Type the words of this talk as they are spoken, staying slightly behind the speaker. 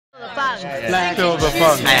funk. Let's feel the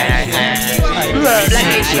funk.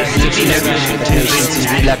 BLACKNATION TV.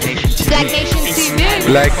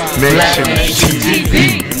 BLACKNATION TV.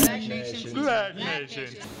 Black Nation.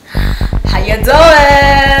 How you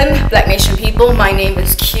doing, Black Nation people? My name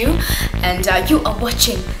is Q, and you are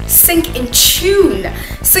watching Sync in Tune.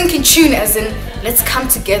 Sync in Tune as in let's come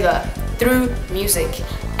together through music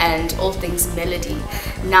and all things melody.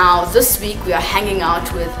 Now this week we are hanging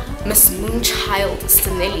out with Miss Moonchild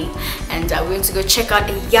Stanelli, and we're going to go check out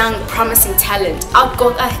a young promising talent.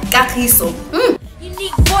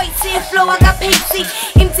 Unique voice and flow, I got pacey.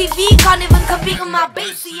 MTV can't even compete with my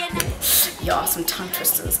bassy. Yeah, some tongue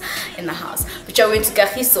twisters in the house. But yeah, we went to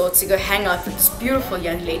Kagiso to go hang out with this beautiful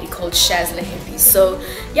young lady called Chazz Le Hippie. So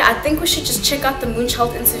yeah, I think we should just check out the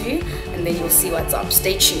Moonchild interview and then you'll see what's up.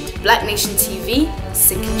 Stay tuned. Black Nation TV,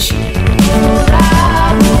 Sync in Tune.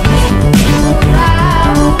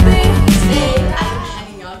 Today I'm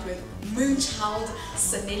hanging out with Moonchild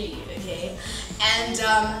Stanelli, okay? And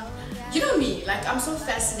you know me, like I'm so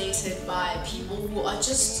fascinated by people who are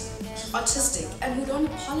just artistic and who don't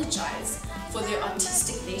apologize for their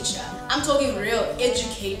artistic nature. I'm talking real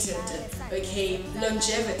educated, okay,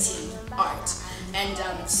 longevity art. And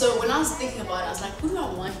so when I was thinking about it, I was like, who do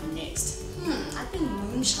I want next? I think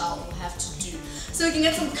Moonchild will have to do. So we can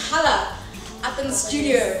get some color up in the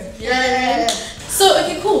studio. Yeah. So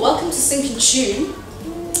okay, cool. Welcome to Sync in Tune.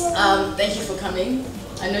 Thank you for coming.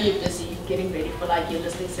 I know you're busy getting ready for like your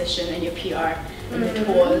listening session and your PR and your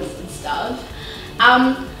tours and stuff.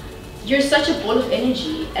 You're such a ball of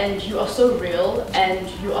energy and you are so real and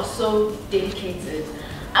you are so dedicated.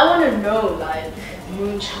 I want to know, like,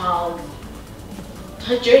 Moonchild,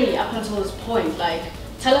 her journey up until this point. Like,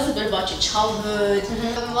 tell us a bit about your childhood.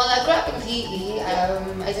 Well, I grew up in PE.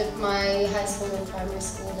 I did my high school and primary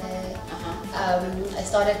school there.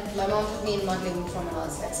 My mom put me in modeling from when I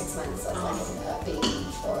was like 6 months. I was like a baby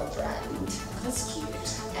for a brand. That's cute.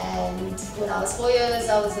 And when I was 4 years,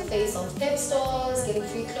 I was the face of pep stores, getting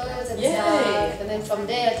free clothes and stuff. And then from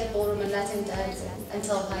there, I did ballroom and Latin dance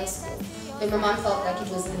until high school. When my mom felt like it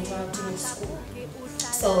was interrupting with school.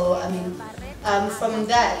 So, I mean, from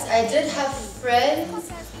that, I did have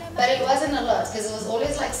friends, but it wasn't a lot because it was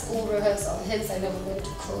always like school rehearsal. Hence, I never went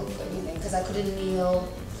to cook or anything because I couldn't kneel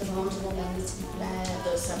because my mom didn't want me to be black.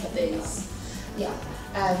 Those type of things. Yeah.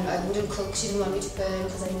 I wouldn't cook. She didn't want me to burn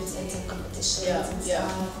because I needed to enter competitions and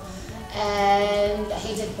stuff. And I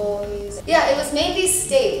hated boys. Yeah, it was mainly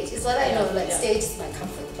stage. It's what I know. Like stage is my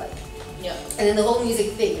comfort. Like. Yeah. And then the whole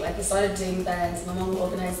music thing. Like we started doing bands. My mom would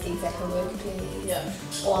organize gigs at her workplace.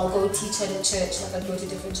 Yeah. Or I'll go teach at a church. Like I'd go to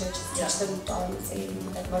different churches, teach them dancing,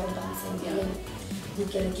 like modern dancing. Yeah. And then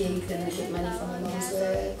we'd get a gig, then we'd get money from my mom's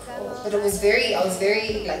work. But I was very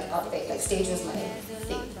like out there. Like stage was my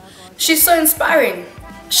thing. She's so inspiring.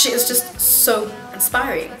 She is just so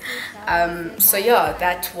inspiring. So yeah,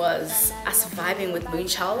 that was us vibing with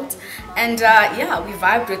Moonchild. And yeah, we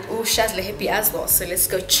vibed with Chazz Le Hippie as well. So let's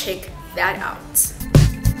go check that out.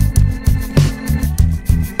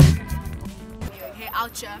 Hey,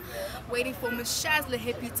 out here, waiting for Miss Chazz Le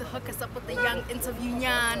Hippie to hook us up with the young interview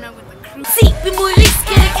Nyana with the crew.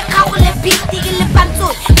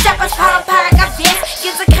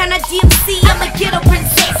 I'm a ghetto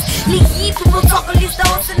princess.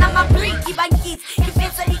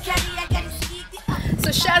 So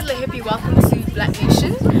Chazz Le Hippie, welcome to Black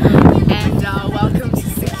Nation and welcome to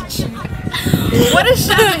Sync in Tune. What is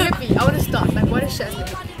Chazz Le Hippie? I want to start. Like, what is Chazz Le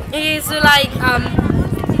Hippie? Okay, so like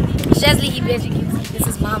Chazz Le Hippie, as you can see, this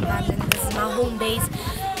is my apartment, this is my home base.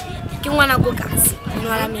 You know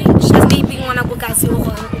what I mean? Chazz Le Hippie wanna go kasi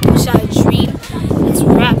push a dream. It's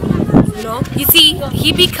rap, you know. You see,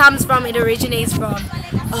 hippie originates from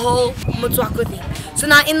a whole Motswako thing. So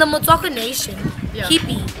now in the Motswako nation,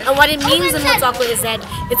 hippie, and what it means in Motswako is that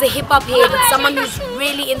it's a hip hop head. It's someone who's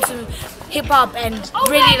really into hip hop and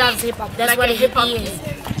really loves hip hop. That's like what a hippie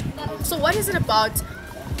is. So what is it about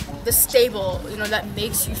the stable, you know, that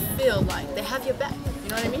makes you feel like they have your back? You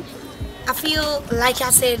know what I mean? I feel, like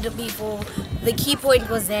I said before, the key point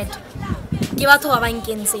was that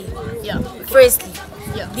firstly,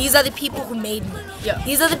 these are the people who made me.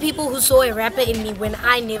 These are the people who saw a rapper in me when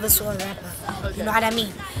I never saw a rapper. You know what I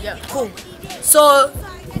mean? Cool. So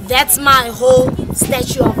that's my whole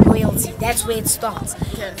statue of loyalty. That's where it starts.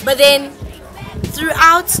 But then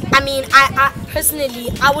throughout, I mean, I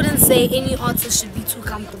personally, I wouldn't say any artist should be too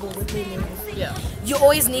comfortable with their lyrics. You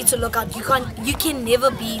always need to look out. You can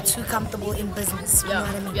never be too comfortable in business. You know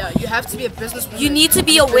what I mean? You have to be a businesswoman. You need to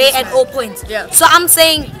be aware at all points. So I'm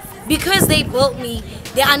saying, because they built me,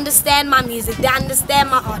 they understand my music, they understand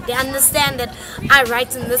my art, they understand that I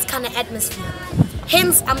write in this kind of atmosphere.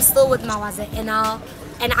 Hence, I'm still with Mawaza, and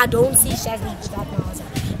I don't see Chazz Le Hippie without Mawaza.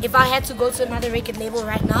 If I had to go to another record label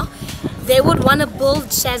right now, they would want to build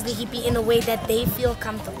Chazz Le Hippie in a way that they feel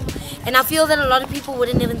comfortable. And I feel that a lot of people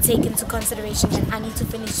wouldn't even take into consideration that I need to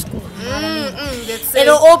finish school. You know what I mean?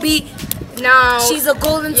 It'll all be, now she's a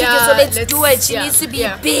golden ticket, so let's do it. She needs to be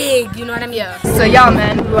big, you know what I mean? So yeah,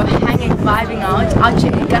 man, we were hanging, vibing out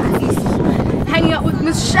checking hanging out with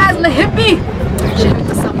Miss Chazz Le Hippie. She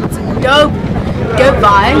did something dope, good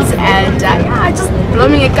vibes, and yeah, just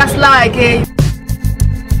blooming a kasla again.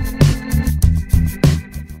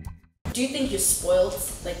 Do you think you're spoiled,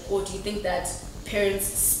 like, or do you think that parents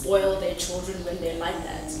spoil their children when they're like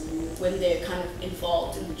that, when they're kind of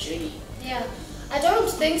involved in the journey? Yeah, I don't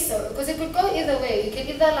think so, because it could go either way. You could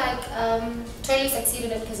either like totally succeed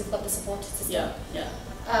in it because you've got the support system.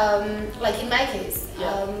 Like in my case,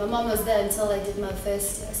 my mom was there until I did my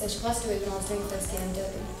first year. So she passed away when I was doing first year in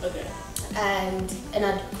Durban. Okay. And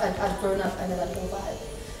I'd grown up under that whole vibe.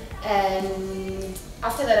 And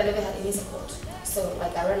after that, I never had any support. So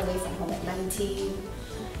like I ran away from home at 19,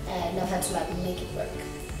 and I had to like make it work.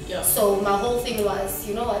 Yeah. So my whole thing was,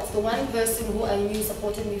 you know what, the one person who I knew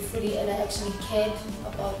supported me fully and I actually cared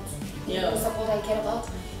about, the support I cared about,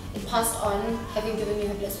 it passed on, having given me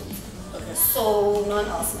her blessings. Okay. So no one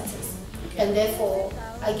else matters. Okay. And therefore,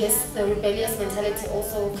 I guess the rebellious mentality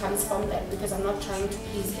also comes from that, because I'm not trying to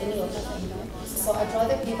please any of them, you know. So I'd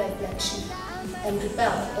rather be that black sheep and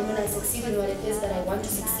rebel, and when I succeed in what it is that I want to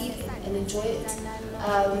succeed in and enjoy it.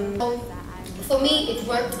 For me, it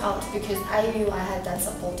worked out because I knew I had that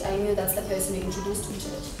support. I knew that's the person who introduced me to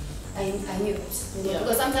it. I knew it. You know?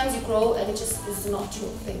 Because sometimes you grow and it just is not your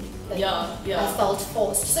thing. Like, I felt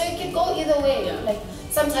forced. So it can go either way. Yeah. Like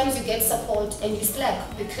sometimes you get support and you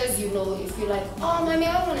slack because you know, if you're like, oh mommy,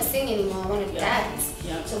 I don't want to sing anymore, I want to dance.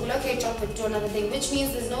 Yeah. So we'll okay, drop it to another thing, which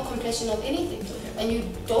means there's no completion of anything. And you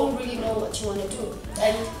don't really know what you want to do.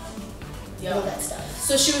 And all that stuff.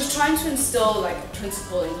 So she was trying to instill like a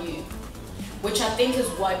principle in you, which I think is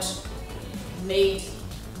what made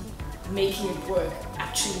making it work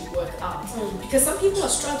actually work out. Because some people are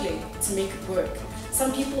struggling to make it work.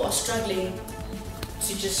 Some people are struggling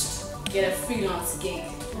to just get a freelance gig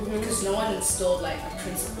because no one instilled like a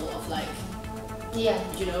principle of like,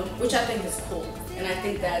 you know, which I think is cool. And I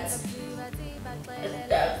think that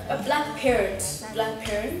a black parent,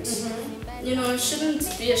 you know,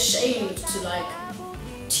 shouldn't be ashamed to like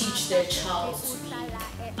teach their child to be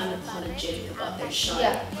unapologetic about their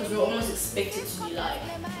shine, because we're almost expected to be like,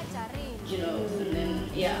 you know, and then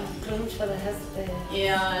for the husband.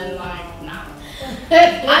 and like nah.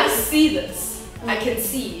 I see this. I can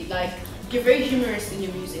see like you're very humorous in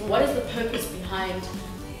your music. What is the purpose behind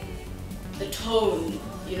the tone?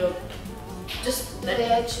 You know, just the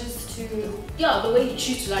way I choose to. The way you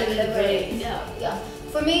choose to like deliver it.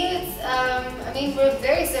 For me, it's I mean, we're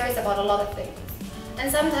very serious about a lot of things,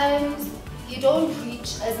 and sometimes you don't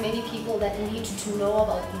reach as many people that need to know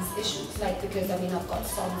about these issues. Like, because I mean, I've got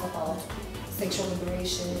songs about sexual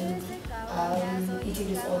liberation, eating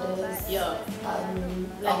disorders.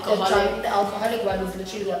 Like the alcoholic one was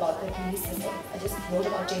literally about the police system. I just wrote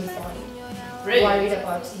about James Bond. Really? Worried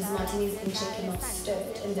about his martinis being shaken or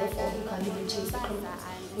stirred, and therefore he can't even chase the criminals.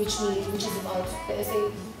 Which is about the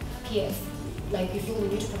SAPS. Like, you feel you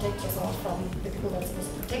need to protect yourself from the people that are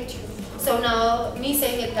supposed to protect you. So now, me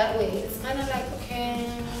saying it that way, it's kind of like, okay.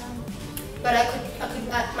 But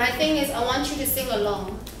my thing is, I want you to sing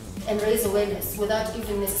along and raise awareness without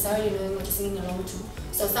even necessarily knowing what you're singing along to.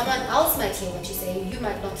 So someone else might hear what you say, you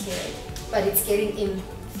might not hear it, but it's getting in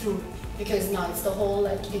through. Because now it's the whole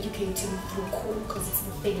like educating through cool, because it's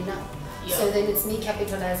the thing now. So then it's me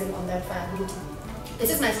capitalizing on that viability. This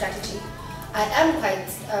is my strategy. I am quite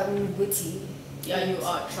witty. Yeah, you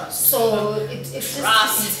are. Trust. So it just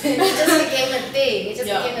became a thing. It just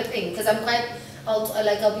became a thing because I'm quite.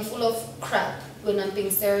 I'll be full of crap when I'm being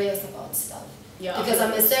serious about stuff. Because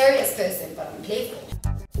I'm a serious person, but I'm playful.